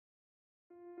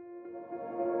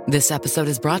This episode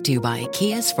is brought to you by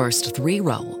Kia's first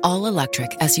three-row, all-electric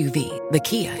SUV, the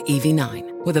Kia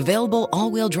EV9, with available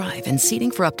all-wheel drive and seating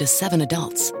for up to 7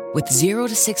 adults, with 0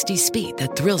 to 60 speed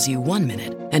that thrills you 1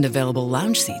 minute and available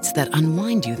lounge seats that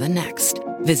unwind you the next.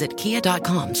 Visit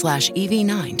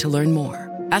kia.com/EV9 to learn more.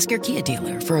 Ask your Kia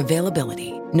dealer for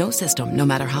availability. No system, no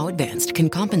matter how advanced, can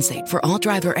compensate for all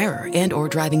driver error and or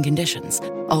driving conditions.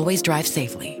 Always drive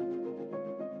safely.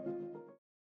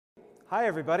 Hi,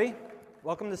 everybody.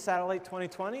 Welcome to Satellite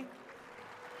 2020.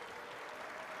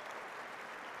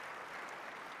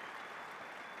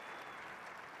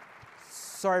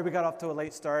 Sorry we got off to a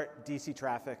late start. DC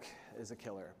traffic is a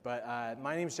killer. But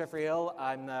my name is Jeffrey Hill.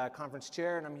 I'm the conference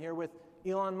chair, and I'm here with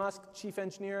Elon Musk, chief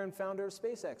engineer and founder of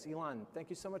SpaceX. Elon, thank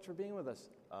you so much for being with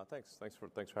us. Thanks for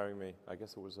having me. I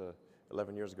guess it was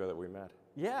 11 years ago that we met.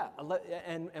 Yeah,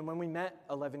 and when we met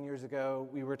 11 years ago,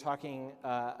 we were talking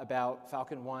about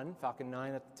Falcon 1, Falcon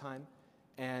 9 at the time.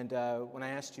 And when I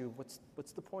asked you,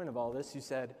 what's the point of all this, you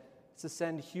said, it's to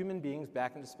send human beings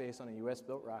back into space on a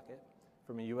US-built rocket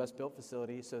from a US-built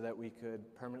facility so that we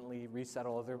could permanently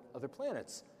resettle other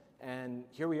planets. And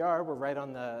here we are, we're right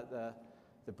on the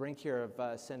brink here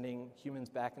of sending humans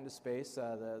back into space.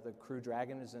 The Crew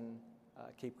Dragon is in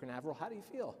Cape Canaveral. How do you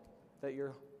feel that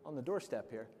you're on the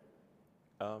doorstep here?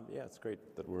 Yeah, it's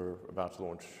great that we're about to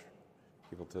launch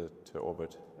people to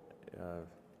orbit.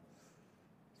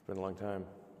 It's been a long time.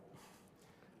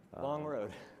 Long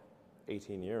road.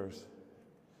 18 years.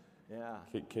 Yeah.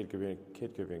 Kid could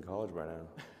be in college by now.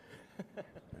 Yeah.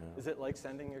 Is it like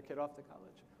sending your kid off to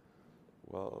college?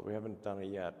 Well, we haven't done it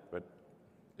yet, but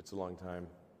it's a long time.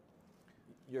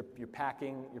 You're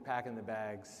packing the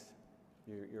bags.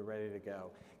 You're ready to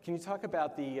go. Can you talk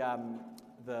about the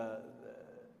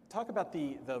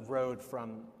road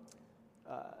from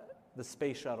the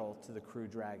space shuttle to the Crew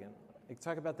Dragon? Like,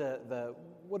 talk about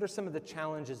what are some of the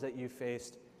challenges that you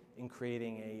faced in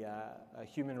creating a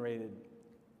human-rated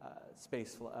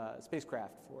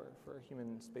spacecraft for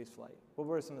human space flight? What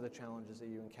were some of the challenges that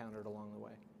you encountered along the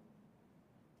way?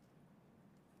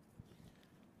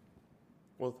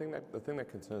 Well, the thing that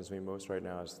concerns me most right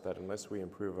now is that unless we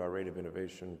improve our rate of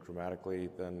innovation dramatically,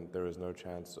 then there is no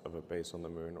chance of a base on the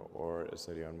moon or a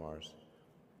city on Mars.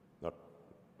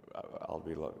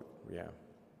 Yeah.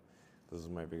 This is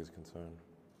my biggest concern.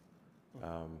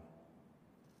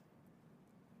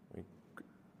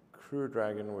 Crew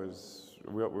Dragon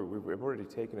we've already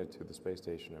taken it to the space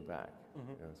station and back.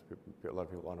 Mm-hmm. So a lot of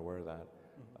people aren't aware of that.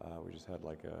 Mm-hmm. We just had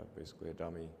basically a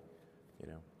dummy,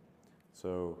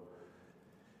 So,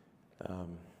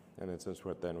 and then since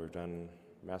then we've done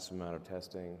massive amount of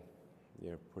testing,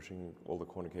 pushing all the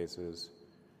corner cases,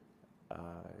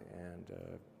 and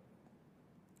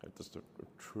just a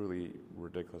truly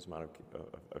ridiculous amount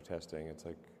of testing. It's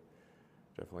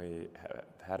definitely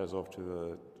hat us off to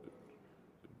the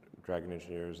Dragon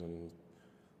engineers and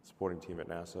supporting team at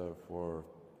NASA for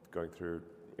going through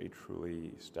a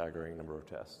truly staggering number of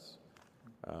tests.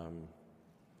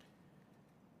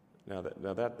 Now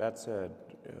that said,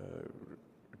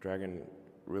 Dragon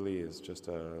really is just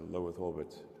a low Earth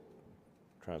orbit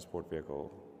transport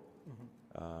vehicle.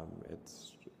 Mm-hmm.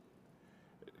 It's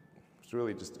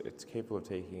really it's capable of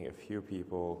taking a few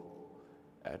people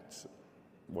at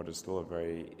what is still a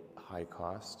very high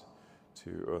cost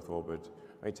to Earth orbit.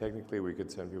 I mean, technically we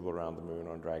could send people around the moon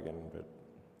on Dragon, but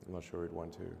I'm not sure we'd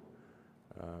want to.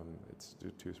 It's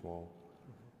too small.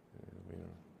 Mm-hmm.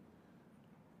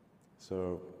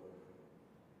 So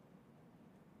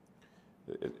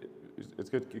it's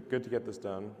good to get this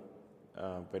done,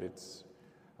 but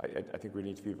I think we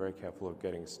need to be very careful of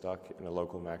getting stuck in a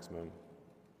local maximum.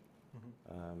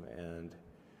 Mm-hmm. And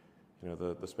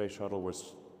the space shuttle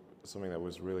was something that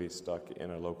was really stuck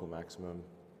in a local maximum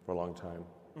for a long time.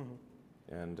 Mm-hmm.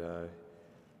 And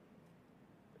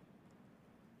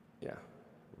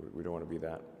we don't want to be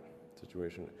that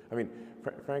situation. I mean,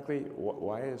 frankly,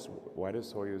 why does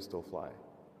Soyuz still fly?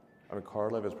 I mean,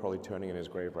 Korolev is probably turning in his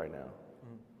grave right now.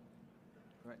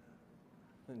 Mm-hmm. Right.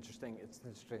 Interesting. It's an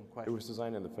interesting question. It was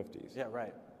designed in the 50s. Yeah.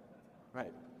 Right.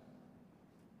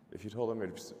 If you told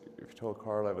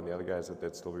Korolev and the other guys that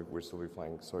we'd still be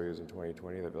flying Soyuz in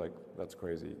 2020, they'd be like, "That's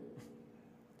crazy."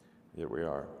 Yet we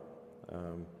are.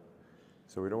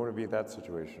 So we don't want to be in that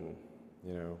situation.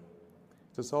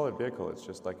 It's a solid vehicle. It's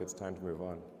just it's time to move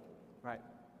on. Right.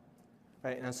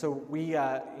 And so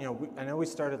I know we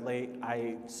started late.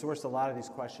 I sourced a lot of these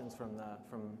questions from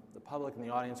the public and the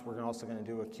audience. We're also going to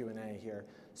do a Q&A here.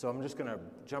 So I'm just going to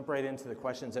jump right into the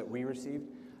questions that we received.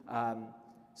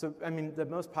 So, I mean, the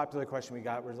most popular question we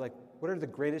got was what are the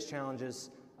greatest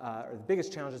challenges or the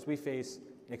biggest challenges we face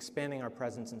expanding our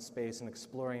presence in space and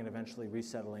exploring and eventually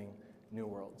resettling new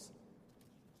worlds?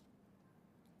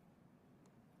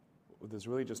 There's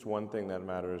really just one thing that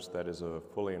matters, that is a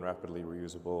fully and rapidly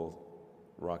reusable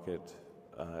rocket.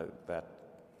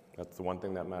 That's the one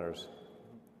thing that matters.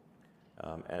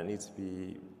 And it needs to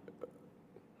be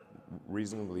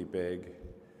reasonably big,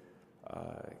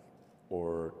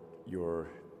 or your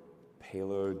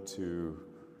payload to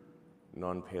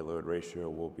non-payload ratio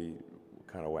will be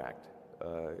kind of whacked.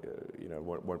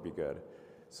 Won't be good.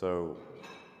 So,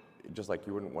 just like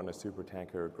you wouldn't want a super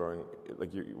tanker growing,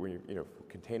 like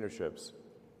container ships,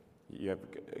 you have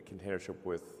a container ship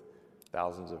with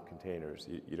thousands of containers.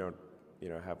 You don't,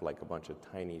 have like a bunch of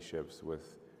tiny ships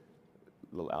with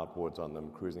little outboards on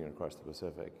them cruising across the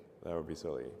Pacific. That would be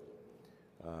silly.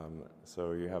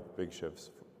 So you have big ships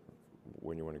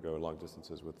when you want to go long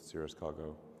distances with serious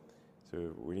cargo.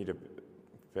 So we need a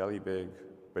fairly big,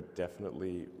 but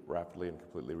definitely rapidly and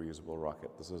completely reusable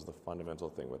rocket. This is the fundamental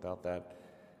thing. Without that,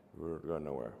 we're going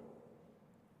nowhere.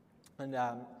 And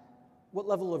what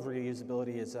level of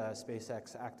reusability is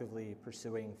SpaceX actively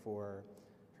pursuing for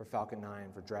Falcon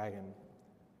 9, for Dragon,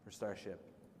 for Starship?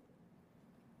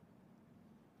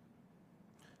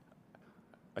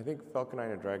 I think Falcon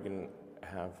 9 and Dragon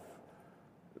have,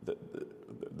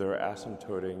 they're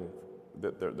asymptoting,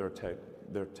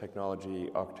 their technology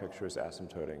architecture is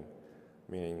asymptoting,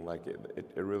 meaning like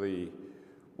it really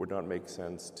would not make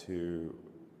sense to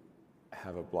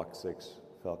have a Block 6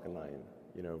 Falcon 9,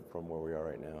 from where we are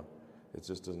right now. It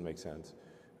just doesn't make sense.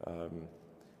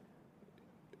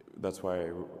 That's why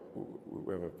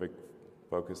we have a big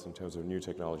focus in terms of new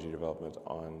technology development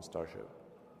on Starship.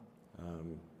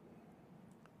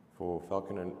 For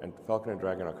Falcon and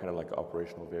Dragon are kind of like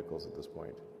operational vehicles at this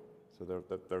point. So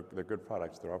they're good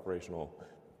products. They're operational,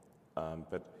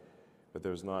 but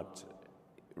there's not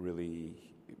really.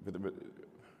 But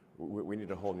we need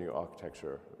a whole new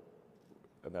architecture,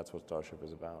 and that's what Starship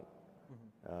is about.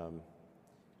 Mm-hmm.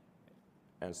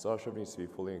 And Starship needs to be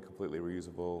fully and completely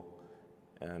reusable,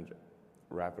 and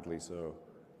rapidly so.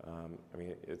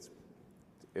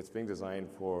 It's being designed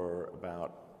for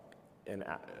about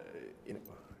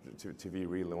to be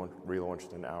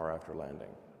relaunched an hour after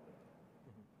landing,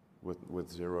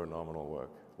 with zero nominal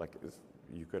work. Like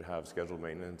you could have scheduled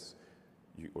maintenance,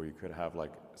 or you could have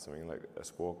like something like a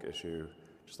squawk issue,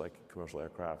 just like commercial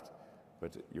aircraft.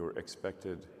 But you're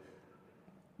expected.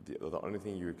 The only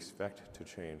thing you expect to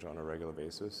change on a regular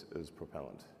basis is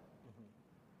propellant,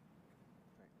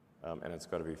 and it's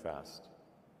got to be fast.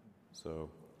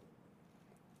 So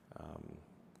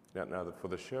now for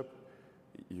the ship,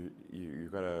 you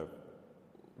got to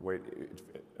wait.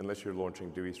 Unless you're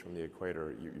launching due east from the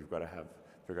equator, you've got to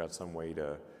figure out some way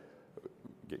to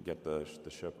get the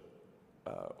ship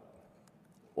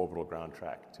orbital ground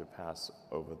track to pass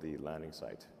over the landing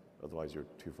site. Otherwise, you're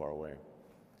too far away.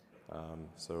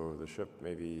 So the ship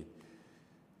it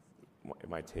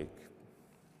might take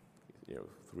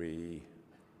 3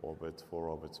 orbits, 4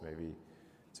 orbits maybe,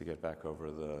 to get back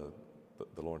over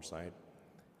the launch site.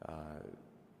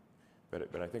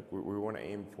 But I think we want to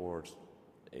aim for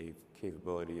a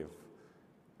capability of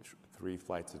 3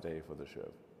 flights a day for the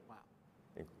ship. Wow.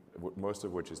 Most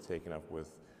of which is taken up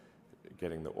with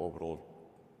getting the orbital,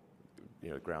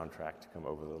 ground track to come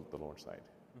over the launch site.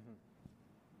 Mm-hmm.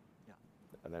 Yeah.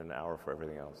 And then an hour for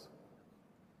everything else.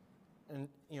 And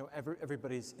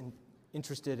everybody's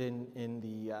interested in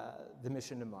the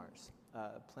mission to Mars,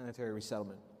 planetary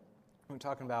resettlement. We're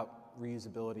talking about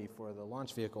reusability for the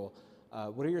launch vehicle.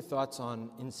 What are your thoughts on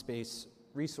in-space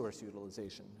resource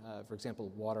utilization? For example,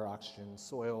 water, oxygen,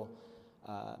 soil,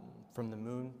 from the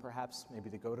moon, perhaps, maybe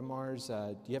to go to Mars.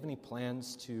 Do you have any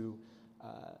plans to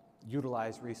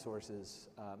utilize resources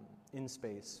in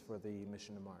space for the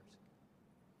mission to Mars?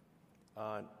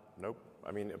 Nope.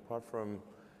 I mean, apart from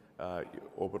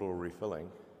orbital refilling,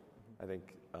 I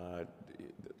think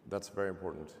that's very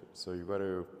important. So you've got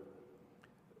to.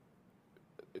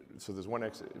 So there's one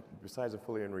besides a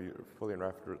fully and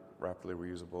rapidly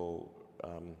reusable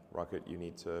rocket, you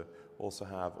need to also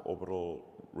have orbital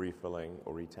refilling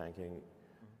or retanking.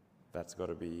 Mm-hmm. That's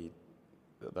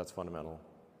fundamental.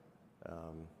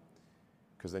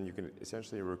 Because then you can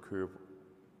essentially recoup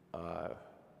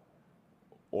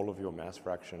all of your mass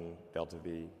fraction delta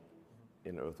V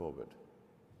in Earth orbit.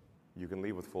 You can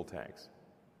leave with full tanks,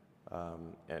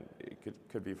 and it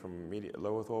could be from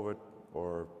low Earth orbit,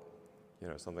 or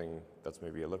something that's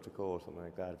maybe elliptical or something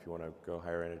like that if you want to go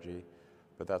higher energy.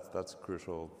 But that's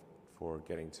crucial for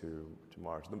getting to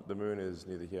Mars. The moon is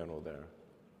neither here nor there.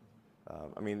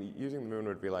 Using the moon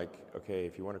would be like, okay,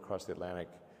 if you want to cross the Atlantic,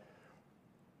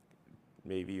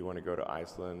 maybe you want to go to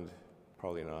Iceland,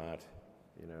 probably not,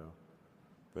 you know.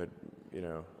 But, you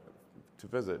know, to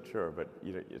visit, sure, but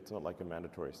you know, it's not like a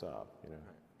mandatory stop, you know.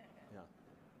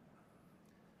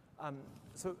 Yeah.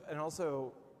 So, and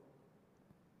also,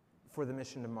 for the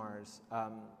mission to Mars,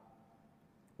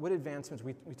 what advancements,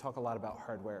 we talk a lot about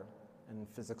hardware and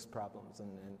physics problems, and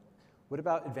what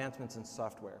about advancements in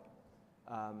software?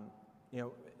 You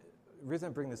know, the reason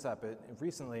I bring this up,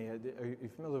 recently, are you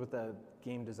familiar with the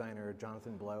game designer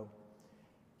Jonathan Blow?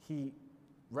 He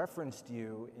referenced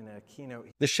you in a keynote.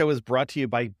 This show is brought to you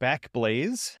by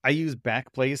Backblaze. I use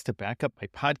Backblaze to back up my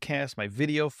podcast, my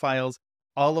video files,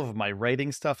 all of my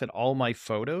writing stuff, and all my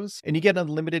photos. And you get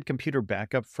unlimited computer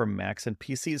backup for Macs and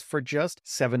PCs for just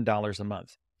 $7 a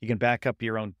month. You can back up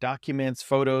your own documents,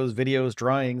 photos, videos,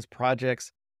 drawings,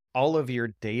 projects, all of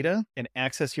your data, and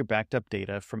access your backed up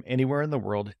data from anywhere in the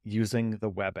world using the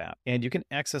web app. And you can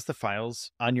access the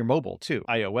files on your mobile too.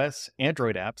 iOS,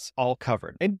 Android apps, all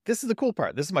covered. And this is the cool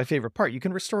part. This is my favorite part. You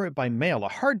can restore it by mail. A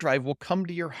hard drive will come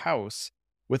to your house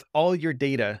with all your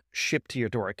data shipped to your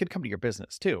door. It could come to your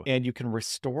business too. And you can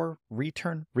restore,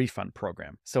 return, refund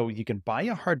program. So you can buy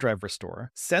a hard drive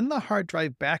restore, send the hard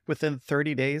drive back within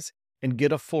 30 days, and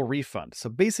get a full refund. So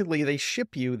basically, they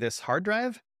ship you this hard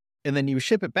drive, and then you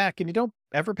ship it back and you don't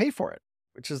ever pay for it,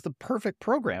 which is the perfect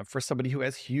program for somebody who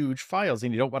has huge files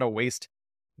and you don't want to waste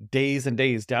days and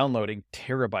days downloading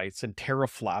terabytes and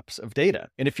teraflops of data.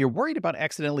 And if you're worried about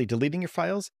accidentally deleting your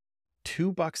files,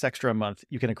 $2 extra a month,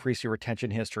 you can increase your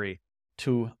retention history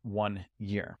to 1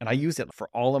 year. And I use it for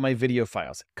all of my video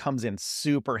files. It comes in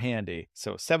super handy.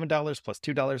 So $7 plus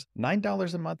 $2,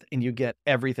 $9 a month, and you get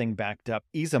everything backed up,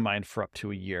 ease of mind for up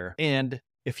to a year. And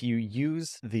if you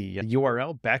use the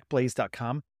URL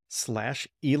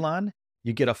backblaze.com/Elon,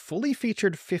 you get a fully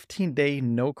featured 15-day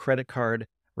no credit card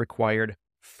required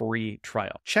free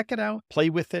trial. Check it out, play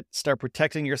with it, start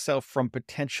protecting yourself from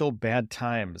potential bad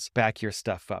times. Back your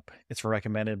stuff up. It's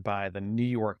recommended by the New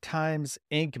York Times,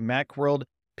 Inc., Macworld,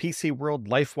 PC World,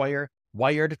 LifeWire,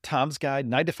 Wired, Tom's Guide,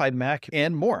 9to5Mac,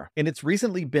 and more. And it's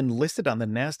recently been listed on the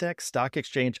NASDAQ stock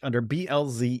exchange under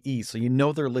BLZE, so you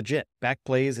know they're legit.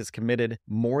 Backblaze is committed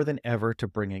more than ever to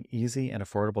bringing easy and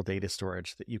affordable data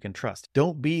storage that you can trust.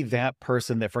 Don't be that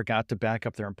person that forgot to back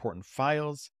up their important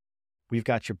files. We've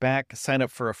got your back. Sign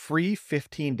up for a free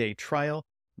 15-day trial.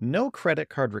 No credit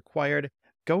card required.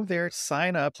 Go there,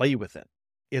 sign up, play with it.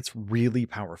 It's really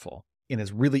powerful and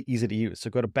it's really easy to use. So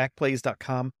go to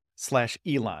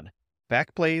backblaze.com/Elon.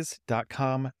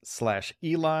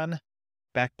 Backblaze.com/Elon.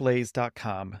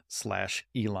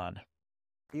 Backblaze.com/Elon.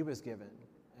 He was given,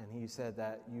 and he said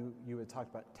that you had talked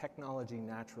about technology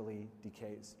naturally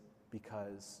decays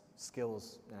because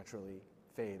skills naturally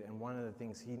fade. And one of the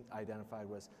things he identified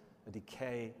was a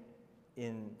decay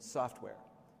in software,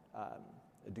 a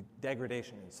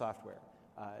degradation in software.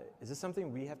 Is this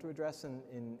something we have to address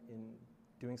in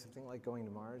doing something like going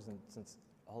to Mars, and since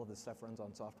all of this stuff runs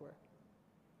on software?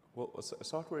 Well,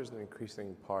 software is an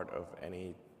increasing part of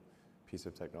any piece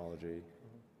of technology.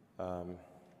 I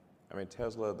mean,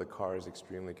 Tesla, the car is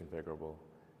extremely configurable.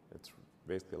 It's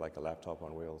basically like a laptop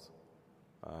on wheels.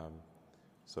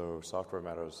 So software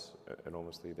matters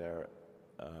enormously there.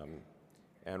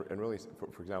 And really,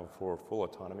 for example, for full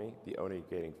autonomy, the only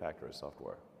gating factor is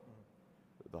software.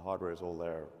 The hardware is all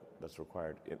there that's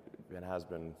required. It has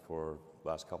been for the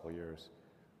last couple of years.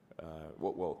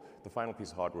 Well, the final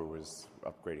piece of hardware was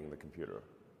upgrading the computer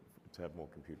to have more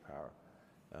compute power.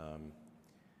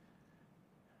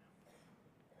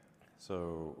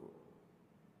 So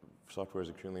software is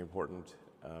extremely important.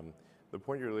 The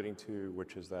point you're alluding to,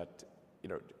 which is that, you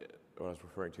know, what I was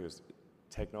referring to is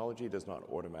technology does not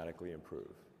automatically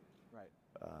improve. Right.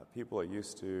 People are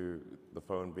used to the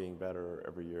phone being better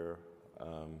every year.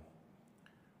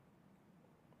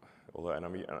 Although, and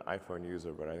I'm an iPhone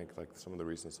user, but I think like some of the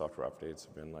recent software updates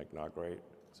have been like not great.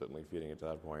 Certainly feeding it to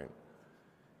that point.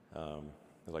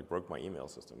 It like broke my email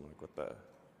system. Like what the?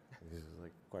 This is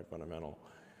like quite fundamental.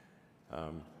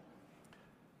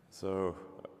 So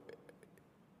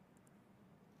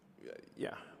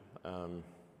yeah,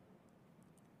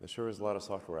 there sure is a lot of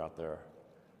software out there,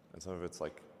 and some of it's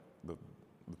like the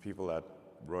people that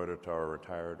wrote it are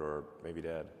retired or maybe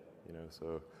dead. You know,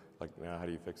 so like now how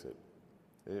do you fix it?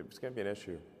 It's going to be an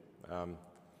issue. I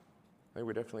think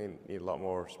we definitely need a lot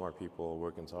more smart people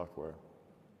working software.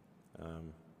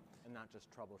 And not just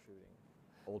troubleshooting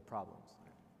old problems.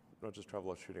 Not just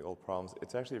troubleshooting old problems.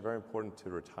 It's actually very important to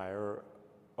retire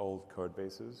old code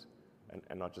bases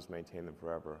and not just maintain them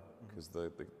forever, because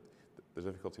the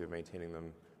difficulty of maintaining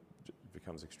them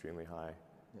becomes extremely high.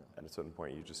 Yeah. At a certain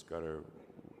point, you just got to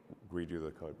redo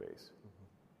the code base.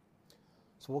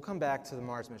 So we'll come back to the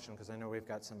Mars mission because I know we've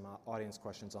got some audience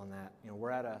questions on that.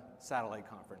 We're at a satellite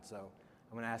conference, so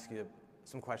I'm going to ask you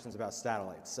some questions about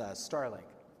satellites. Starlink.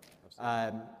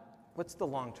 What's the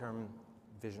long-term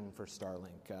vision for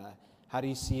Starlink? How do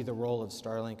you see the role of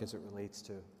Starlink as it relates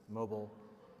to mobile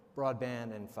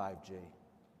broadband and 5G?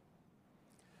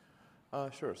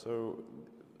 Sure. So,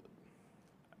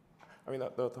 I mean,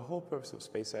 the whole purpose of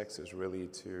SpaceX is really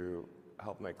to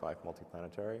help make life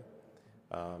multiplanetary.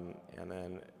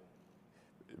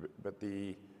 But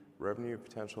the revenue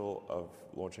potential of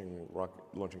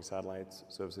launching satellites,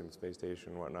 servicing the space station,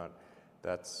 and whatnot,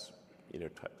 that's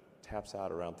taps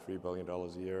out around $3 billion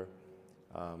a year.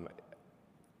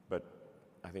 But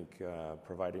I think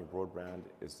providing broadband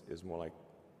is more like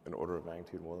an order of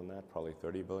magnitude more than that, probably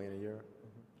 $30 billion a year,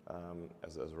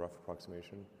 as a rough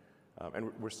approximation.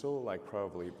 And we're still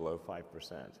probably below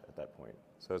 5% at that point.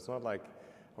 So it's not like,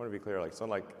 I want to be clear, it's not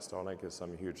like Starlink is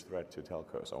some huge threat to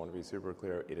telcos. I want to be super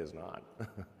clear, it is not.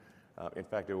 In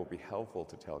fact, it will be helpful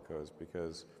to telcos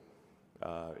because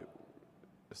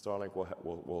Starlink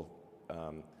will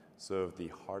serve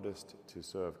the hardest to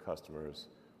serve customers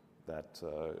that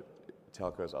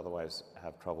telcos otherwise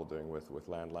have trouble doing with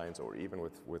landlines or even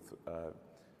with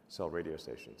cell radio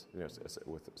stations,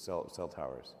 with cell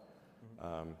towers.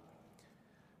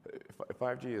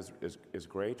 5G is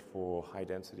great for high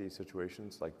density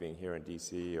situations like being here in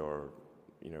DC or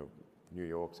New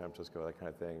York, San Francisco, that kind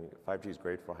of thing. 5G is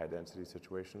great for high density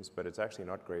situations, but it's actually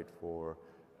not great for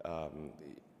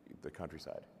the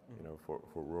countryside. For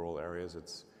rural areas,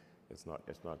 it's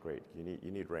not great.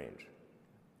 You need range,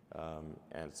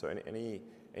 and so any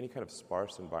kind of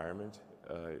sparse environment,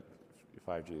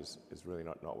 5G is really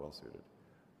not well suited.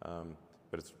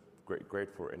 But it's great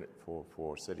for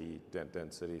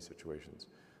dense city situations.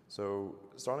 So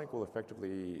Starlink will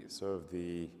effectively serve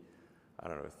the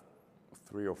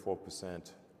 3 or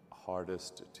 4%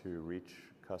 hardest to reach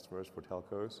customers for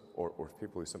telcos, or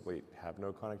people who simply have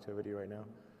no connectivity right now,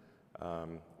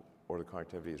 or the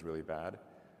connectivity is really bad.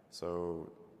 So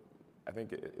I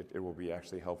think it will be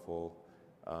actually helpful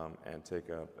and take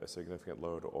a significant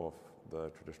load off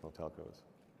the traditional telcos.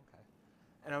 Okay.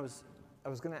 And I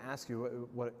was going to ask you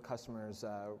what customers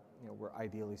were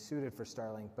ideally suited for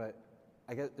Starlink, but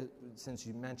I guess since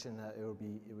you mentioned that it would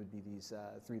be these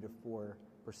 3 to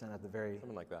 4% at the very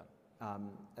something like that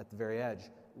at the very edge.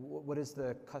 What is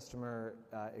the customer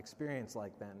experience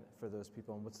like then for those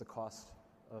people, and what's the cost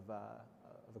of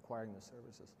acquiring the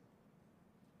services?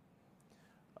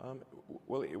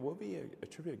 Well, it will be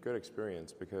it should be a good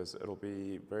experience because it'll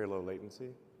be very low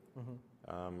latency.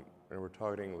 And we're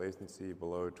targeting latency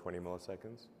below 20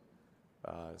 milliseconds.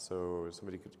 So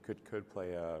somebody could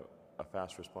play a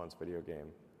fast response video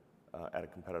game at a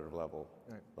competitive level.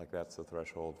 Right. Like that's the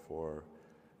threshold for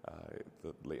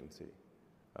the latency.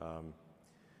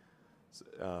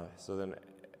 So then,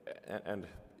 and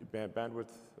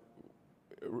bandwidth.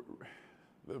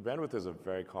 Bandwidth is a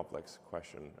very complex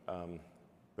question.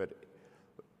 But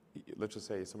let's just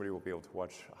say somebody will be able to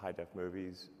watch high-def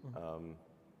movies,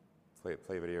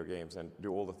 play video games, and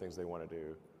do all the things they want to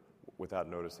do without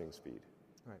noticing speed.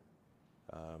 Right.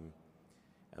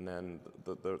 And then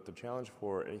the challenge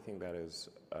for anything that is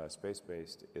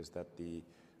space-based is that the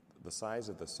size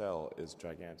of the cell is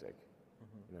gigantic.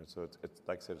 So it's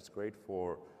like I said, it's great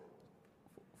for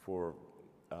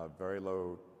very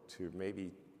low to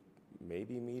maybe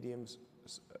mediums.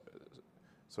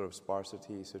 Sort of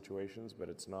sparsity situations, but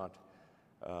it's not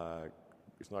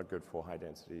good for high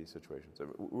density situations.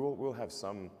 We'll have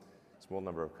some small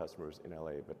number of customers in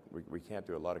LA, but we can't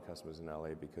do a lot of customers in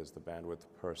LA because the bandwidth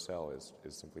per cell is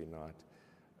simply not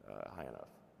high enough.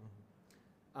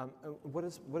 What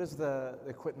does the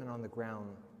equipment on the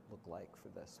ground look like for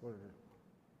this?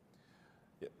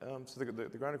 So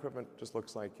the ground equipment just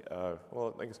looks like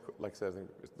like I said, I think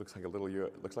it looks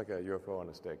like a UFO on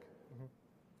a stick.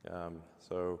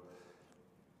 So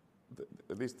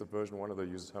at least the version 1 of the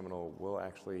user terminal will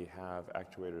actually have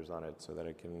actuators on it so that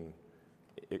it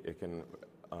can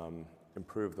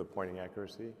improve the pointing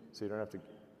accuracy. So you don't have to.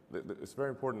 It's very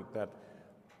important that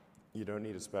you don't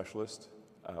need a specialist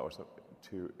or something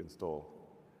to install.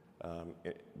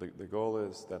 The goal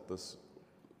is that the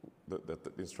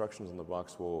instructions in the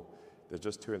box there's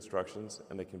just 2 instructions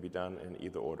and they can be done in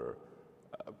either order.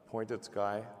 Point at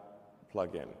sky,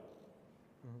 plug in.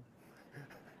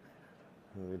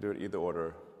 You do it either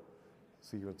order,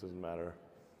 sequence doesn't matter,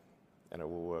 and it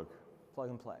will work. Plug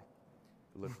and play.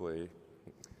 Literally,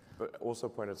 but also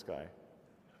point at sky.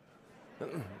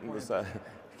 You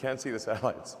can't see the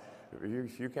satellites.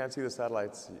 If you can't see the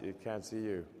satellites, it can't see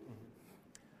you.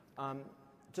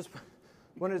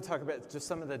 Wanted to talk about just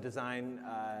some of the design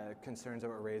concerns that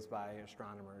were raised by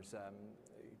astronomers.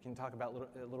 Can you talk about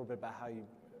a little bit about how you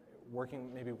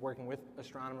maybe working with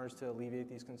astronomers to alleviate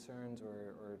these concerns,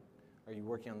 or are you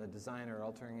working on the design or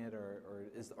altering it, or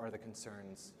are the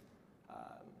concerns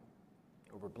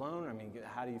overblown? I mean,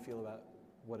 how do you feel about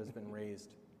what has been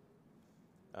raised?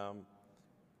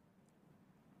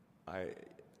 I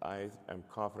am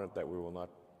confident that we will not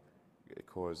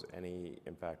cause any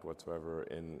impact whatsoever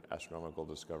in astronomical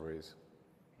discoveries.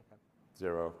 Okay.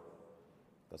 0.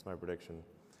 That's my prediction.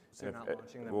 So you're not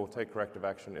launching them? We'll take corrective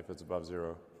action if it's above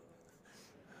 0.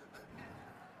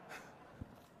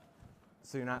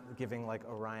 So you're not giving like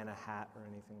Orion a hat or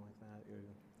anything like that?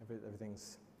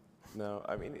 Everything's... No,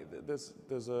 I mean,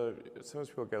 sometimes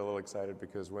people get a little excited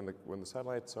because when the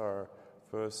satellites are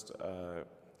first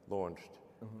launched,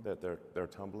 that they're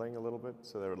tumbling a little bit,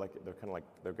 so they're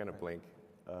going to blink,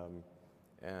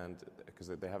 and because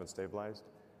they haven't stabilized,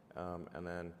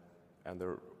 and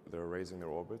they're raising their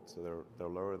orbit, so they're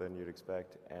lower than you'd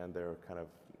expect, and they're kind of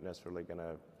necessarily going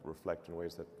to reflect in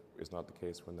ways that is not the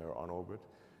case when they're on orbit.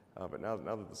 But now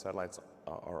that the satellites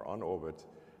are on orbit,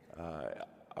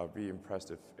 I'll be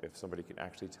impressed if somebody can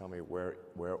actually tell me where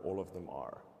all of them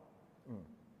are.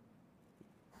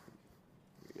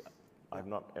 I've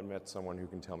not met someone who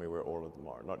can tell me where all of them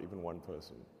are, not even one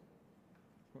person.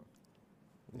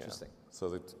 Interesting. Yeah.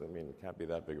 So it can't be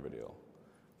that big of a deal.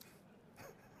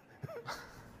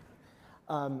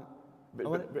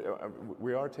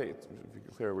 We are to be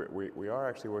clear. We are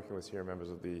actually working with senior members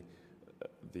of the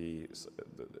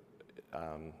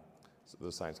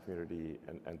science community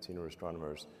and senior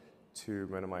astronomers to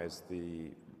minimize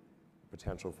the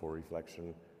potential for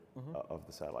reflection of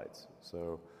the satellites.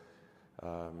 So,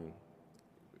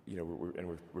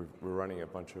 we're running a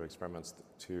bunch of experiments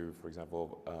to, for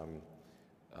example,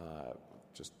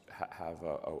 just have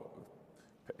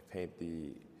paint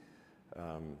the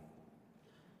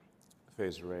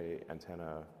phased array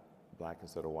antenna black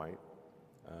instead of white,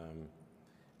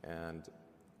 and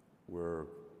we're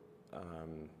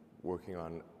working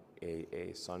on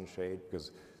a sunshade,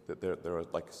 because there are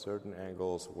like certain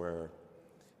angles where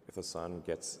if the sun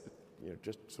gets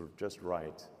just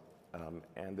right,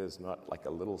 and there's not like a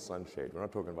little sunshade, we're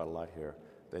not talking about a lot here,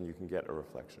 then you can get a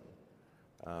reflection.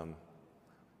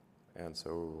 And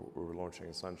so we're launching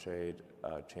a sunshade,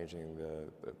 changing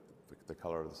the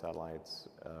color of the satellites,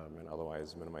 and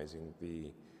otherwise minimizing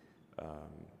the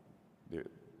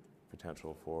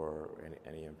potential for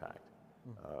any impact.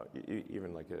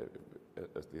 Even like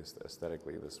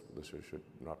aesthetically, this should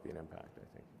not be an impact, I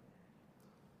think.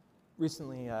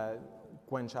 Recently,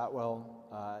 Gwen Shotwell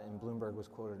in Bloomberg was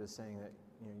quoted as saying that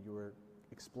you were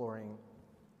exploring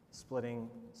splitting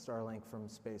Starlink from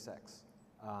SpaceX.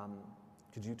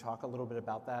 Could you talk a little bit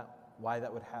about that, why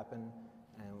that would happen,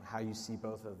 and how you see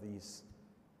both of these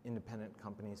independent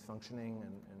companies functioning,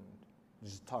 and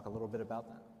just talk a little bit about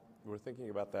that? We're thinking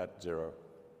about that 0.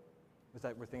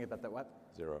 We're thinking about that what?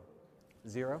 0.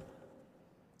 0?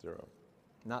 0.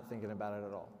 Not thinking about it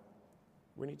at all.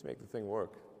 We need to make the thing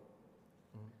work.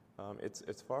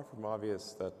 It's far from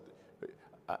obvious that,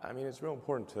 I mean, it's real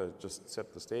important to just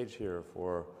set the stage here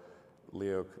for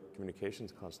LEO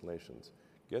communications constellations.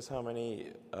 Guess how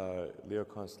many LEO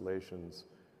constellations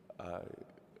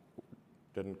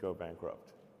didn't go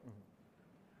bankrupt?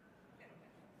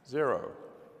 0.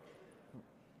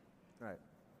 Right.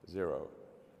 0.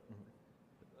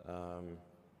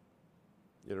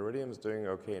 Iridium's doing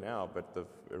okay now, but the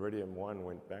Iridium 1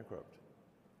 went bankrupt.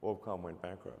 Orbcomm went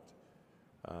bankrupt.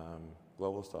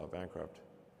 Globalstar bankrupt.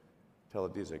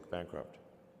 Teledesic bankrupt.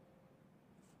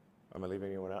 Am I leaving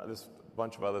anyone out? There's a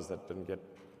bunch of others that didn't get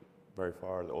very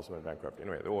far that also went bankrupt.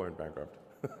 Anyway, they all went bankrupt.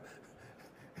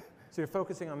 So you're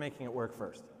focusing on making it work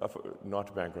first?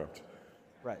 Not bankrupt.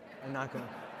 Right. I'm not going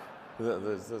to...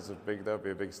 That would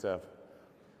be a big step.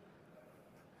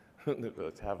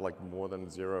 To have like more than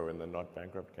 0 in the not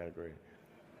bankrupt category.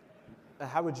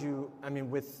 How would you,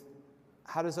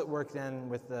 how does it work then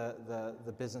with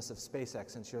the business of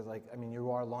SpaceX, since you're you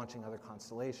are launching other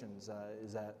constellations?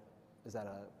 Is that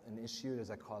an issue? Does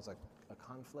that cause a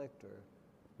conflict, or?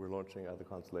 We're launching other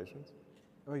constellations?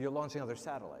 Oh, you're launching other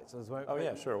satellites.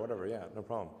 Yeah, sure, whatever, yeah, no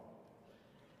problem.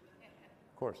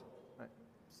 Of course. Right.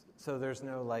 So there's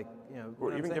no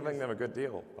We're even giving them a good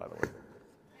deal, by the way.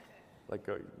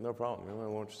 No problem. You want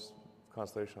to launch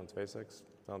constellation on SpaceX?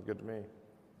 Sounds good to me.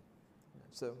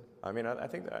 So I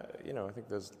think that I think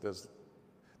there's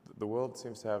the world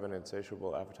seems to have an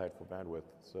insatiable appetite for bandwidth.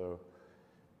 So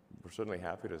we're certainly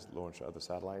happy to launch other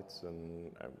satellites,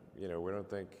 and we don't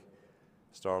think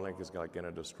Starlink is going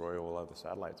to destroy all other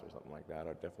satellites or something like that.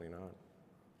 Or definitely not.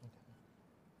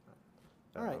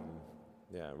 All right.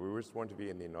 Yeah, we just want to be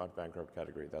in the not bankrupt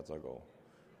category. That's our goal.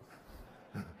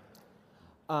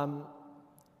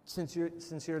 Since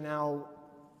you're now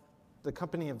the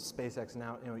company of SpaceX,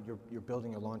 now you're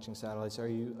building or launching satellites. Are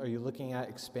you looking at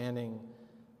expanding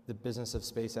the business of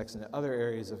SpaceX into other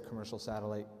areas of commercial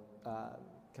satellite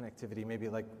connectivity? Maybe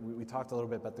like we talked a little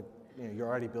bit about you're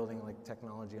already building like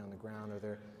technology on the ground. Are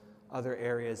there other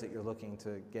areas that you're looking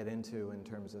to get into in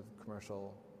terms of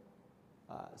commercial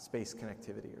space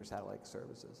connectivity or satellite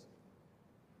services?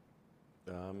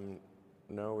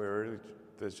 No,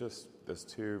 there's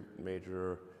two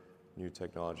major new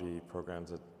technology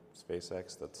programs at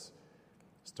SpaceX. That's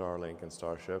Starlink and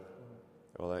Starship.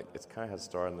 Well, it kind of has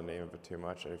star in the name of it too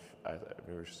much. Maybe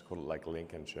we should call it like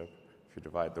Link and Ship. If you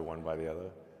divide the one by the other,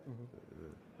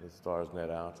 the stars net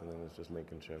out, and then it's just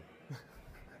Link and Ship.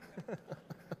 But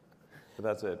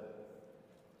that's it.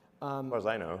 As far as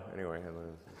I know, anyway. And there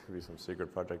could be some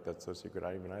secret project that's so secret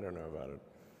I don't know about it.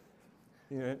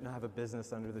 You don't have a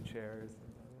business under the chairs.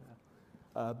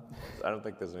 I don't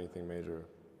think there's anything major.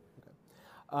 Okay.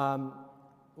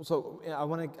 So I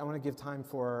want to give time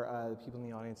for the people in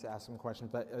the audience to ask some questions.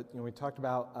 But we talked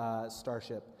about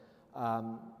Starship.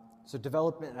 So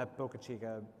development at Boca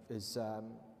Chica is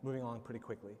moving along pretty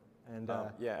quickly. And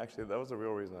yeah, actually, that was the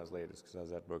real reason I was late. Is because I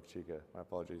was at Boca Chica. My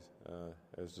apologies.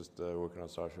 I was just working on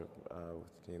Starship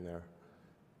with the team there.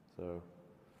 So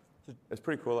it's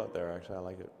pretty cool out there. Actually, I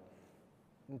like it.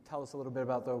 And tell us a little bit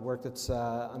about the work that's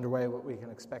underway. What we can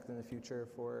expect in the future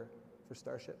for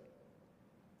Starship.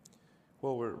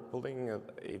 Well, we're building a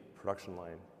production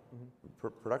line.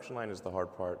 Production line is the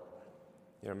hard part.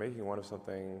 Making one of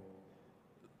something.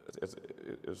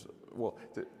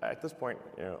 At this point,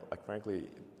 frankly,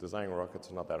 designing rockets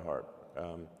is not that hard.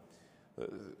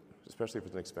 Especially if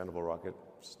it's an expendable rocket,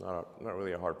 it's not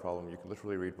really a hard problem. You can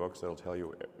literally read books that'll tell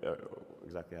you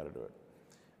exactly how to do it.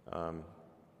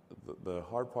 The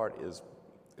hard part is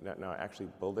now actually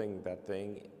building that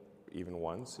thing even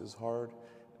once is hard.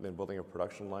 And then building a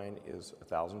production line is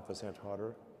 1,000%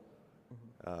 harder,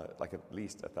 like at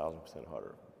least 1,000%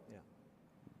 harder. Yeah.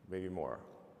 Maybe more.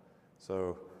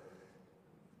 So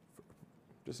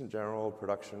just in general,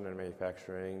 production and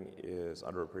manufacturing is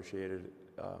underappreciated,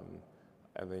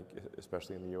 I think,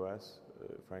 especially in the U.S.,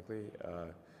 frankly.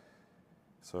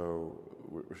 So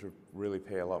we should really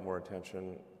pay a lot more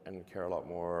attention and care a lot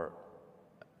more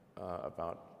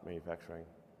about manufacturing.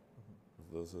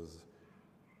 This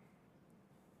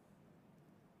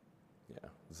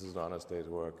is an honest day's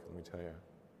work, let me tell you.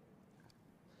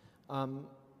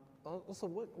 Also,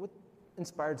 what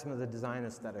inspired some of the design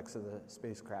aesthetics of the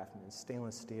spacecraft? I mean,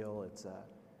 stainless steel. It's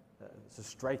a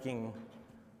striking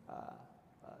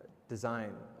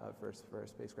design for a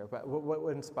spacecraft. But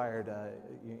what inspired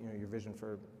your vision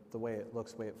for the way it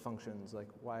looks, the way it functions? Like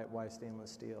why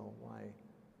stainless steel? Why?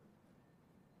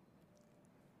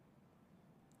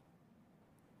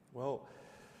 Well,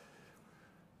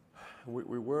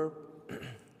 we were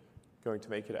going to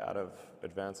make it out of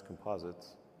advanced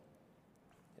composites.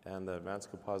 And the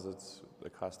advanced composites, they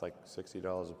cost like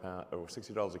 $60 a pound, or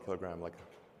 $60 a kilogram, like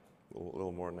a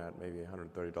little more than that, maybe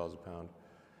 $130 a pound.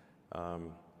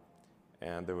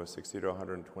 And there was 60 to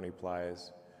 120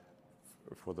 plies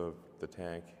for the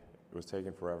tank. It was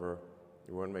taking forever.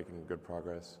 We weren't making good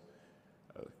progress.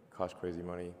 Cost crazy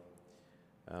money.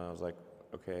 And I was like,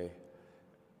 okay,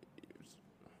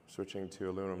 switching to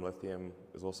aluminum lithium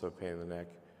is also a pain in the neck.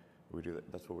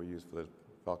 That's what we use for the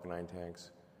Falcon 9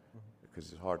 tanks, because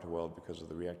it's hard to weld because of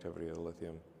the reactivity of the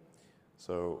lithium.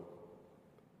 So,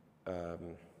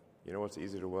 what's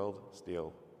easy to weld?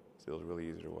 Steel. Steel is really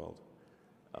easy to weld.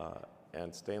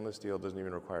 And stainless steel doesn't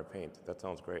even require paint. That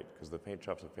sounds great, because the paint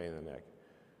shop's a pain in the neck.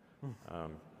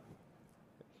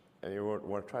 And you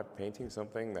want to try painting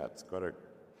something that's got to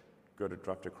go to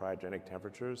drop to cryogenic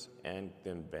temperatures and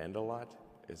then bend a lot,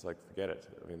 it's like, forget it.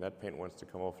 I mean, that paint wants to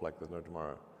come off like there's no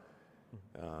tomorrow.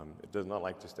 It does not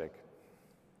like to stick.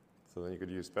 So then you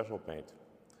could use special paint.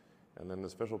 And then the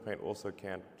special paint also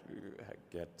can't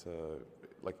get,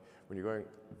 like when you're going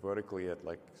vertically at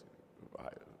like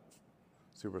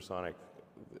supersonic,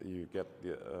 you get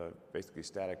the basically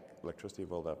static electricity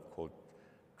buildup called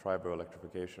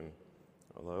triboelectrification.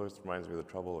 Although it reminds me of the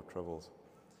trouble of troubles.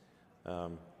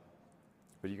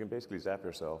 But you can basically zap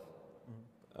yourself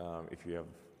if you have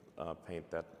paint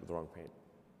the wrong paint.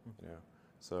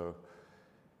 So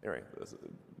anyway,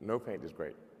 no paint is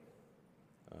great.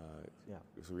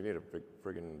 So we need a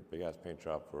big ass paint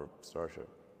shop for Starship.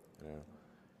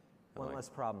 One less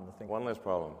problem to think. One less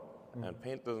problem, and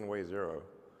paint doesn't weigh zero.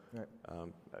 Right.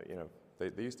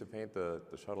 They used to paint the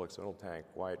shuttle external tank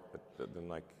white, but then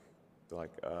like they're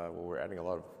like, well, we're adding a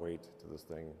lot of weight to this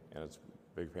thing, and it's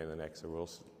a big pain in the neck, so we'll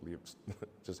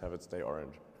just have it stay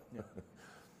orange. Yeah.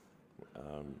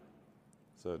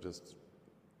 So just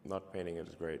not painting it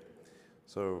is great.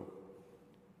 So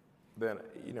then,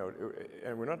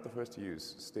 and we're not the first to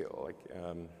use steel. Like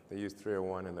they used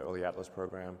 301 in the early Atlas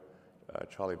program.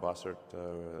 Charlie Bossert,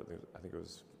 I think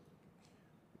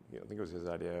it was his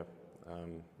idea.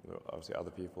 Obviously,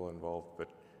 other people involved, but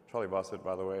Charlie Bossert,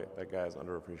 by the way, that guy is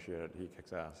underappreciated. He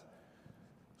kicks ass.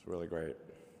 It's really great.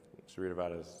 Just read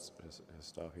about his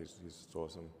stuff. He's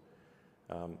awesome.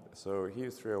 So he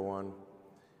used 301.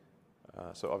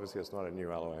 So obviously, it's not a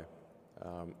new alloy.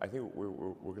 I think we're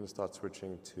going to start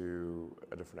switching to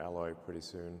a different alloy pretty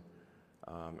soon,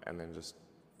 and then just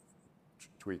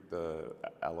tweak the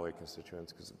alloy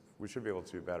constituents, because we should be able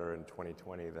to do better in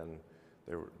 2020 than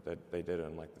they did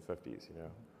in like the 50s,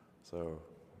 So,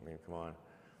 I mean, come on.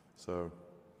 So,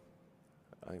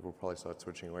 I think we'll probably start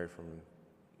switching away from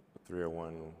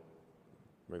 301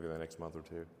 maybe the next month or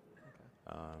two.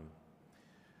 Okay.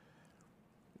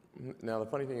 Now, the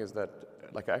funny thing is that,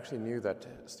 like, I actually knew that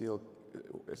steel,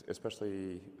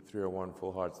 especially 301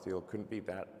 full hard steel, couldn't be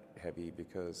that heavy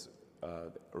because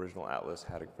the original Atlas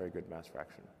had a very good mass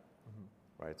fraction,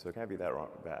 right? So it can't be that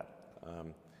bad.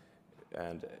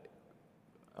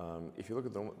 If you look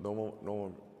at the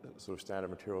normal sort of standard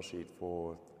material sheet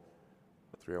for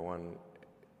 301,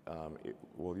 it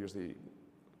will usually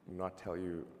not tell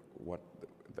you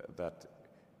that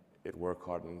it work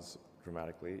hardens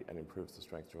dramatically and improves the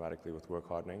strength dramatically with work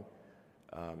hardening,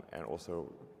 and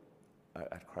also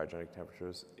at cryogenic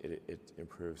temperatures, it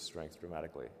improves strength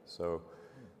dramatically. So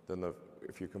then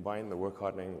if you combine the work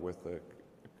hardening with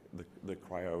the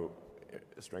cryo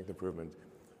strength improvement,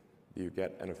 you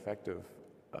get an effective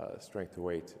strength to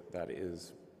weight that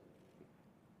is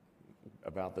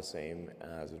about the same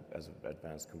as an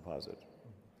advanced composite.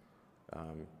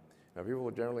 Now, people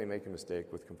will generally make a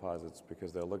mistake with composites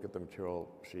because they'll look at the material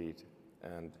sheet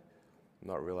and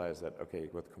not realize that, okay,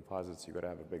 with composites, you've got to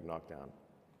have a big knockdown,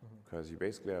 because you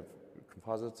basically have,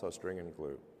 composites are string and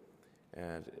glue.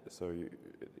 And so you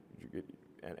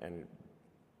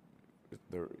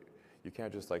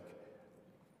can't just like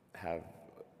have,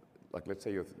 like, let's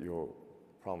say your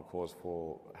problem calls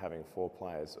for having 4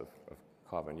 plies of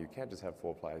carbon. You can't just have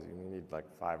 4 plies. You need like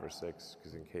 5 or 6,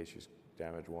 because in case you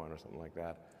damage one or something like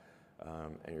that.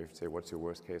 And you have to say, what's your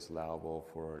worst case allowable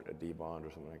for a D-bond or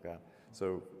something like that.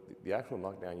 So the actual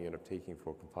knockdown you end up taking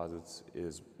for composites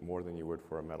is more than you would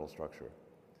for a metal structure.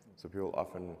 So people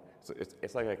often, so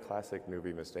it's like a classic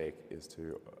newbie mistake is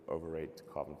to overrate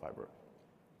carbon fiber.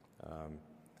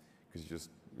 Because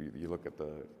you look at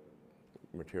the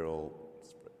material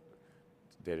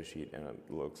data sheet and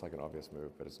it looks like an obvious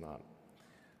move, but it's not.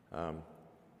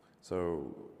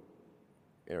 So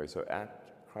anyway, so at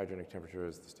cryogenic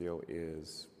temperatures, the steel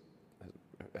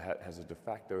has a de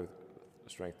facto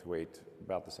strength to weight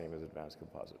about the same as advanced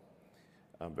composite.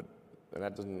 And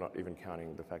that doesn't, not even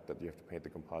counting the fact that you have to paint the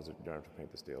composite, you don't have to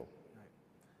paint the steel.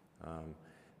 Right.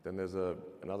 Then there's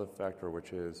another factor,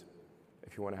 which is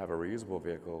if you want to have a reusable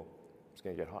vehicle, it's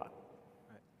going to get hot.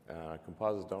 Right.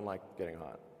 Composites don't like getting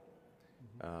hot.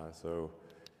 So,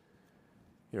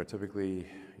 typically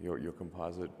your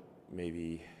composite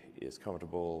maybe is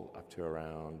comfortable up to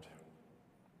around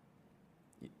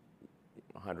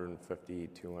 150,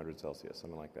 200 Celsius,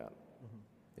 something like that.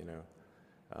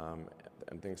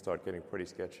 And things start getting pretty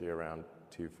sketchy around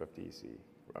 250 C.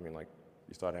 I mean, like,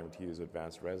 you start having to use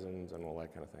advanced resins and all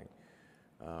that kind of thing.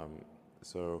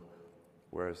 So,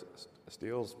 whereas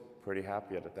steel's pretty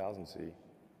happy at 1,000 C,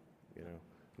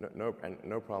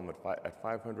 no problem at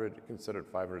 500, considered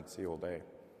 500 C all day,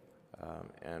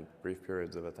 and brief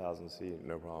periods of 1,000 C,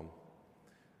 no problem.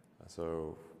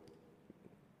 So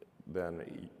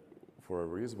then, for a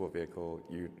reusable vehicle,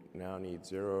 you now need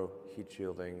 0 heat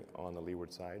shielding on the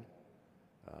leeward side.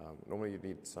 Normally, you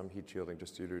need some heat shielding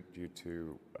just due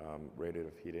to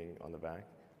radiative heating on the back.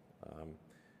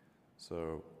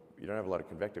 So you don't have a lot of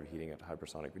convective heating at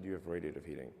hypersonic, but you have radiative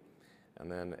heating.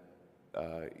 And then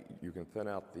you can thin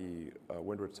out the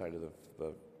windward side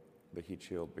of the heat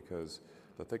shield, because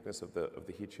the thickness of the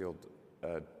heat shield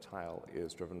tile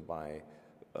is driven by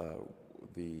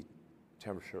the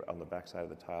temperature on the back side of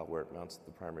the tile where it mounts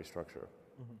the primary structure.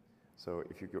 So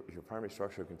if your primary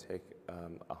structure can take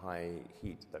a high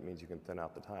heat, that means you can thin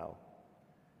out the tile.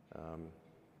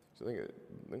 So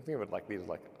think of it like these,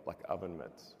 like oven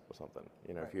mitts or something.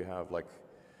 Right. If you have like,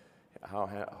 how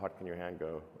hot can your hand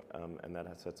go, and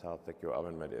that sets how thick your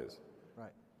oven mitt is.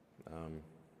 Right.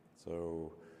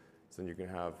 So then you can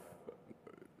have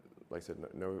like I said,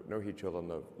 no heat shield on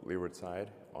the leeward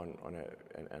side,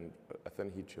 and a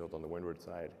thin heat shield on the windward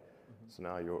side. So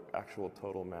now your actual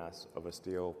total mass of a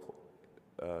steel,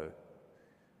 of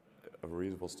a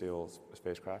reusable steel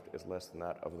spacecraft is less than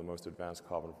that of the most advanced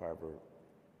carbon fiber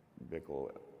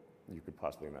vehicle you could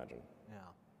possibly imagine. Yeah.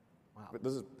 Wow. But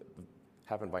this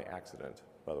happened by accident,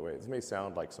 by the way. This may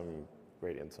sound like some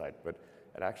great insight, but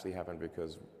it actually happened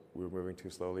because we were moving too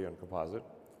slowly on composite,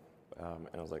 and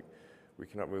I was like, we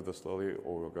cannot move this slowly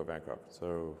or we'll go bankrupt.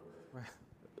 So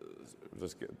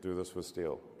just do this with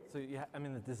steel. So I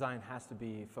mean, the design has to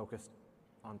be focused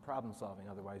on problem solving.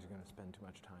 Otherwise, you're going to spend too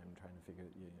much time trying to figure.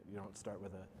 You don't start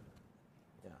with a.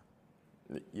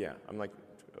 Yeah, I'm like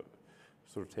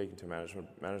sort of taking to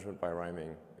management by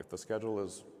rhyming. If the schedule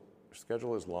is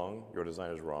long, your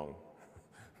design is wrong.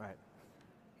 Right.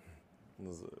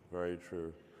 This is very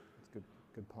true. That's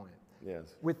good point.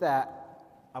 Yes. With that,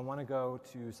 I want to go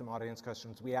to some audience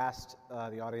questions. We asked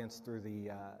the audience through the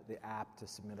app to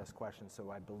submit us questions, so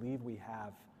I believe we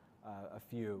have a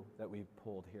few that we've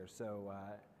pulled here. So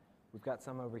we've got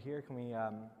some over here. Can we?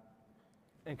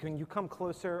 And can you come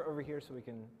closer over here so we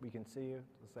can see you?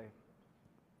 Let's say.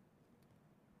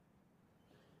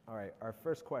 All right. Our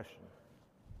first question.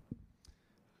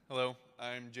 Hello,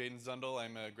 I'm Jaden Zundel.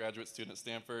 I'm a graduate student at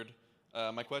Stanford.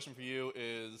 My question for you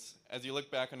is, as you look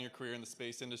back on your career in the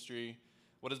space industry,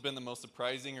 what has been the most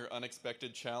surprising or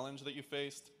unexpected challenge that you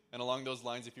faced? And along those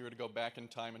lines, if you were to go back in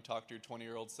time and talk to your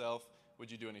 20-year-old self,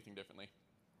 would you do anything differently?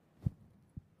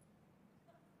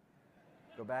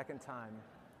 Go back in time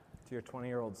to your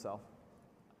 20-year-old self.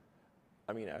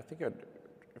 I mean, I think it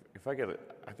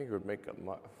would make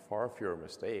far fewer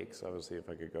mistakes. Obviously, if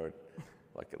I could go,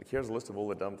 like, here's a list of all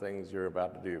the dumb things you're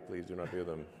about to do. Please do not do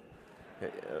them.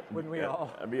 Wouldn't we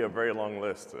all? It'd be a very long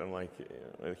list, and like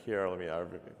here, let me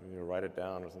write it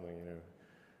down or something.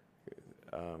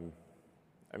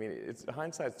 I mean, it's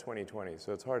hindsight's 20/20,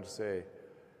 so it's hard to say.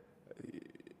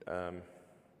 I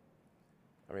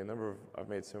mean, I've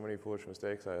made so many foolish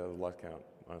mistakes. I have lost count,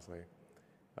 honestly.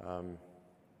 I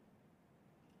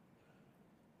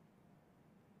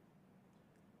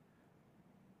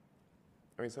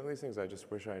mean, some of these things I just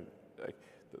wish I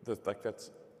like that's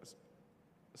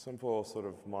simple sort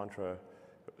of mantra,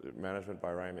 management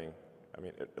by rhyming. I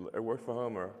mean, it worked for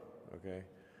Homer, okay?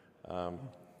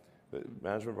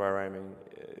 Management by rhyming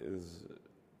is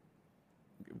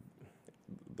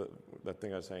that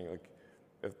thing I was saying, like,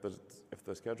 if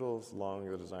the schedule is long,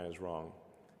 the design is wrong.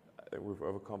 We've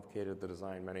overcomplicated the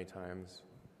design many times.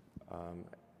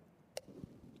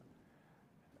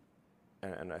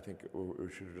 And I think we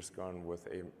should have just gone with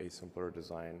a simpler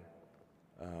design,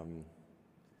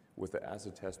 with the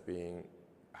acid test being,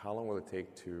 how long will it take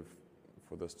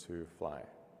for this to fly?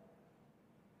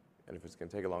 And if it's going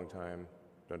to take a long time,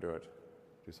 don't do it.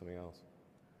 Do something else.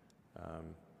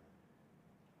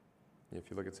 If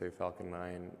you look at, say, Falcon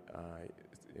 9,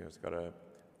 it's got an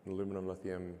aluminum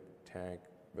lithium tank,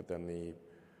 but then the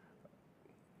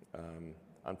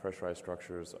unpressurized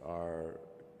structures are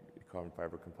carbon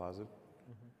fiber composite.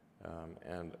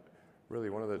 And really,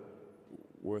 one of the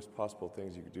worst possible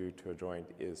things you could do to a joint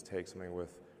is take something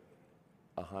with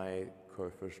a high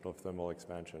coefficient of thermal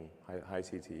expansion, high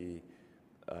CTE,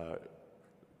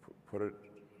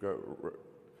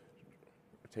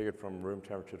 take it from room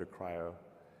temperature to cryo,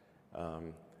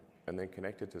 and then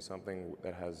connect it to something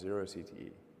that has zero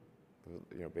CTE,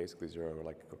 basically zero,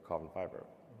 like carbon fiber.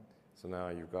 So now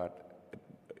you've got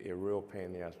a real pain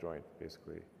in the ass joint,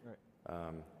 basically. Right.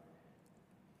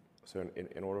 So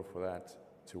in order for that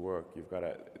to work, you've got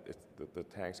the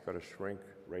tank's got to shrink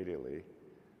radially,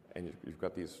 and you've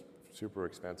got these super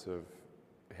expensive,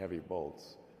 heavy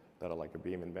bolts that are like a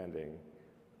beam and bending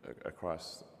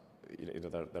across,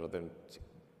 that are then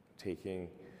taking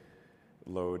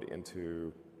load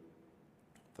into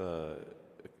the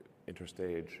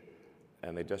interstage,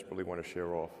 and they desperately want to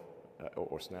shear off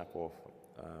or snap off.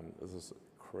 This is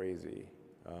crazy.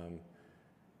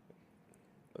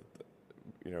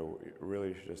 Really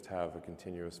you should just have a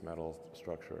continuous metal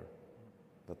structure.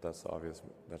 That's obvious.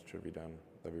 That should be done.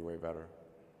 That'd be way better.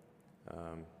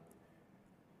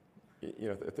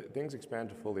 Things expand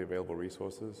to fully available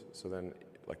resources. So then,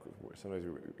 like, sometimes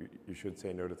you should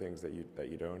say no to things that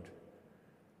you don't.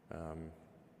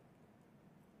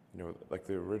 Like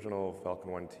the original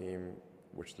Falcon 1 team,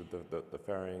 which did the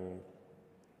fairing,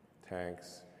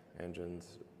 tanks,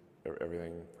 engines,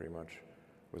 everything pretty much,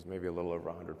 was maybe a little over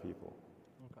 100 people.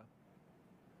 Okay.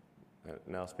 And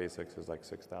now SpaceX is like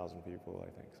 6,000 people,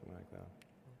 I think, something like that.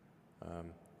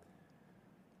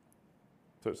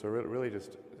 So really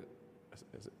just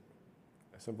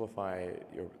simplify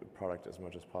your product as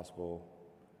much as possible.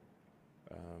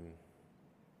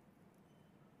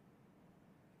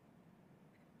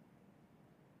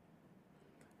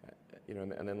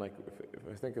 And then like if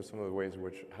I think of some of the ways in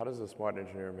which, how does a smart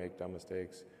engineer make dumb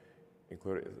mistakes,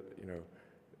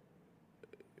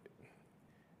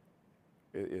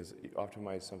 is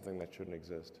optimize something that shouldn't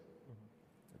exist.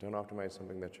 Don't optimize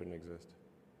something that shouldn't exist.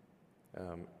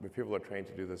 But people are trained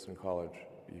to do this in college.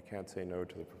 You can't say no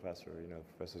to the professor. The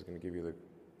professor's going to give you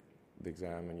the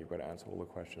exam, and you've got to answer all the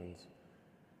questions,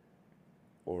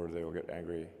 or they will get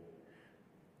angry.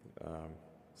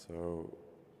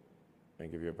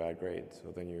 And give you a bad grade.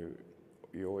 So then you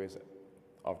always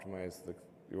optimize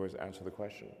you always answer the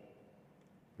question.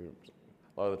 A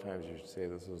lot of the times you should say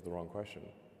this is the wrong question.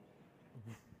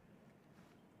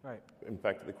 Right. In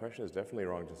fact, the question is definitely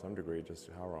wrong to some degree, just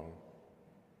how wrong.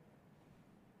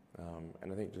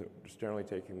 And I think just generally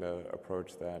taking the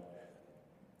approach that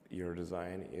your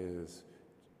design is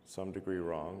some degree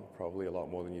wrong, probably a lot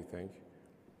more than you think.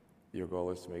 Your goal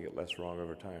is to make it less wrong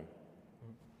over time.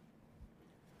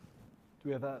 Do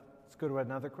we have let's go to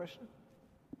another question.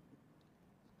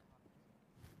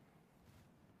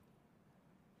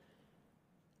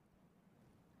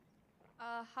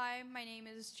 Hi, my name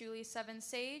is Julie Seven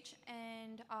Sage,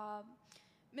 and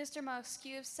Mr. Musk,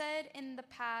 you have said in the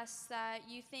past that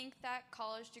you think that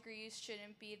college degrees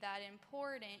shouldn't be that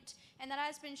important, and that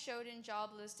has been showed in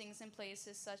job listings in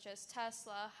places such as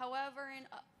Tesla. However, in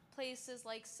places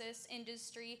like CIS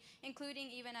industry,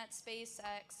 including even at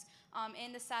SpaceX,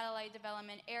 in the satellite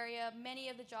development area, many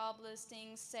of the job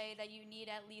listings say that you need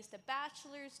at least a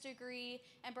bachelor's degree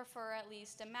and prefer at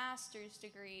least a master's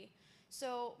degree.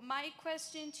 So my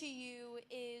question to you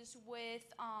is, with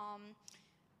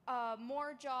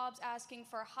more jobs asking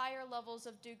for higher levels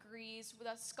of degrees,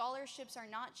 that scholarships are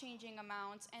not changing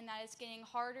amounts, and that it's getting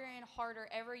harder and harder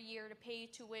every year to pay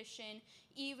tuition,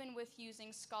 even with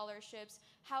using scholarships,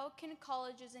 how can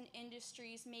colleges and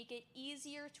industries make it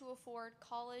easier to afford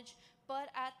college, but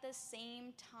at the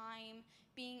same time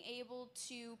being able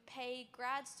to pay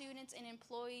grad students and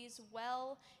employees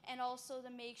well, and also to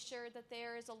make sure that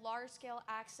there is a large-scale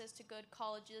access to good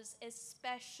colleges,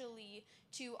 especially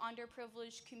to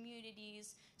underprivileged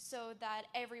communities, so that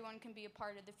everyone can be a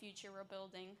part of the future we're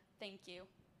building? Thank you.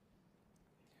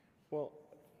 Well,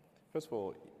 first of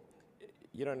all,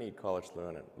 you don't need college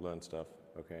to learn stuff,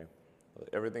 okay?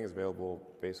 Everything is available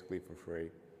basically for free.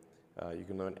 You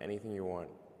can learn anything you want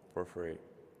for free.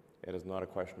 It is not a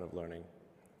question of learning.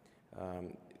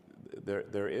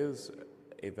 There is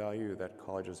a value that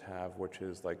colleges have, which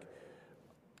is like,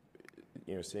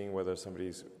 seeing whether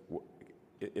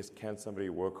can somebody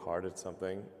work hard at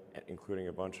something, including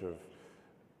a bunch of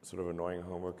sort of annoying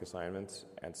homework assignments,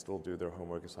 and still do their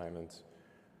homework assignments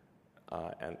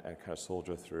and kind of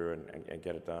soldier through and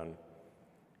get it done.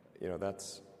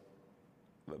 That's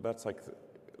like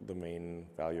the main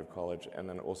value of college. And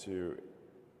then also,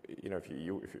 if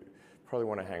you probably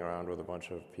want to hang around with a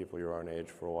bunch of people your own age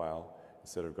for a while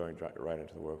instead of going right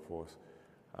into the workforce.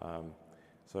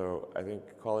 So I think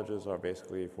colleges are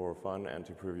basically for fun and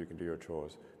to prove you can do your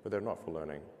chores, but they're not for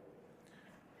learning.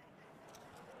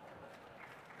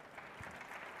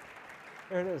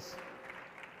 There it is.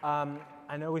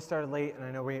 I know we started late, and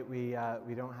I know we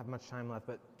don't have much time left,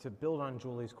 but to build on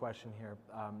Julie's question here,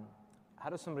 how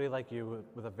does somebody like you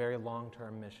with a very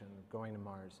long-term mission of going to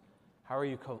Mars, how are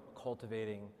you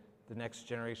cultivating the next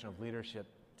generation of leadership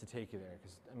to take you there?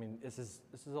 Because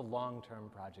this is a long-term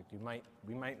project. We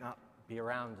might not be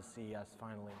around to see us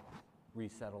finally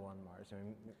resettle on Mars,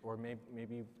 or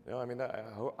maybe. No,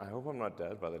 I hope I'm not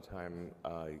dead by the time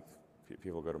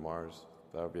people go to Mars.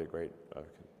 That would be a great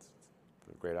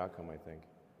outcome, I think.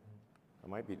 I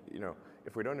might be,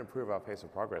 if we don't improve our pace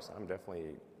of progress, I'm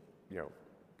definitely, going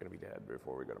to be dead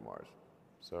before we go to Mars.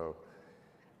 So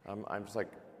I'm just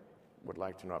would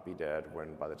like to not be dead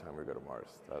by the time we go to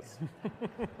Mars. That's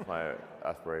my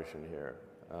aspiration here.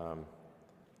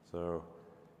 So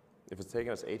if it's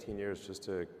taken us 18 years just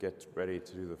to get ready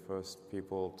to do the first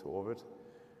people to orbit,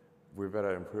 we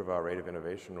better improve our rate of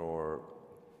innovation, or,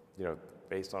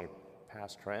 based on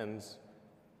past trends,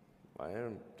 I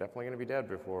am definitely going to be dead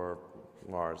before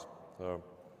Mars. So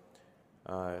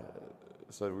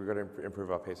we've got to improve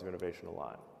our pace of innovation a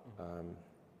lot. I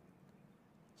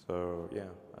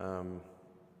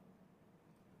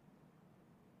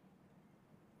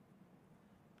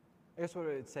guess what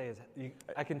I would say is,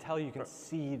 I can tell you can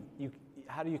see.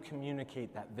 How do you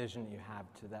communicate that vision that you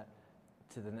have to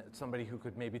somebody who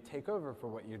could maybe take over for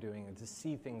what you're doing, and to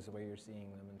see things the way you're seeing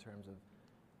them in terms of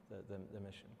the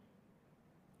mission?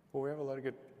 Well, we have a lot of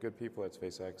good people at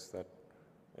SpaceX. That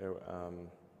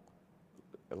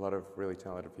a lot of really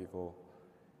talented people.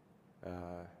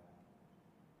 In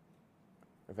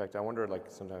fact, I wonder, like,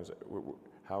 sometimes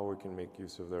how we can make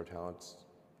use of their talents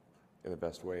in the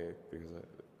best way, because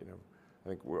you know, I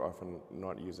think we're often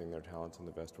not using their talents in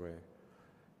the best way.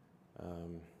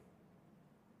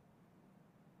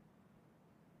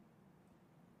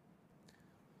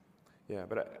 Yeah,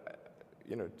 but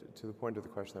you know, to the point of the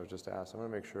question that was just asked, I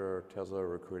want to make sure Tesla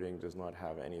recruiting does not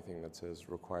have anything that says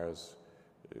requires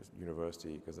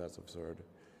university, because that's absurd.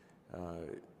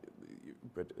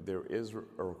 But there is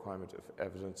a requirement of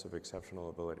evidence of exceptional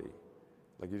ability.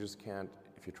 Like, you just can't,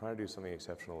 if you're trying to do something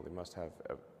exceptional, they must have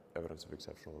evidence of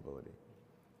exceptional ability.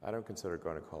 I don't consider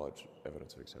going to college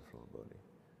evidence of exceptional ability.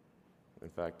 In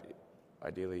fact,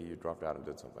 ideally, you dropped out and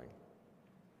did something.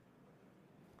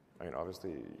 I mean,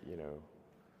 obviously, you know,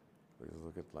 we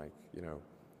look at, like, you know,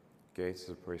 Gates is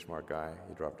a pretty smart guy,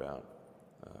 he dropped out.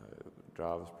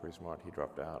 Jobs, pretty smart, he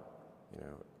dropped out. You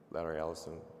know, Larry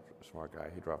Ellison, smart guy,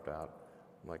 he dropped out.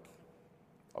 I'm like,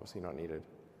 obviously not needed.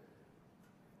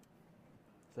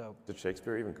 So, did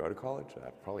Shakespeare even go to college?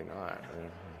 Probably not. I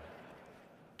mean,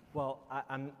 well,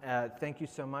 thank you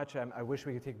so much. I wish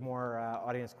we could take more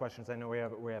audience questions. I know we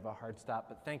have a hard stop,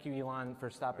 but thank you, Elon, for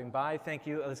stopping by. Thank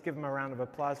you. Let's give him a round of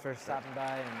applause for stopping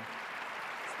by and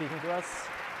speaking to us.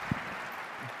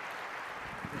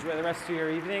 Enjoy the rest of your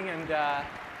evening, and we'll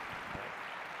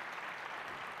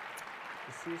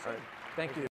see you soon.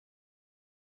 Thank you.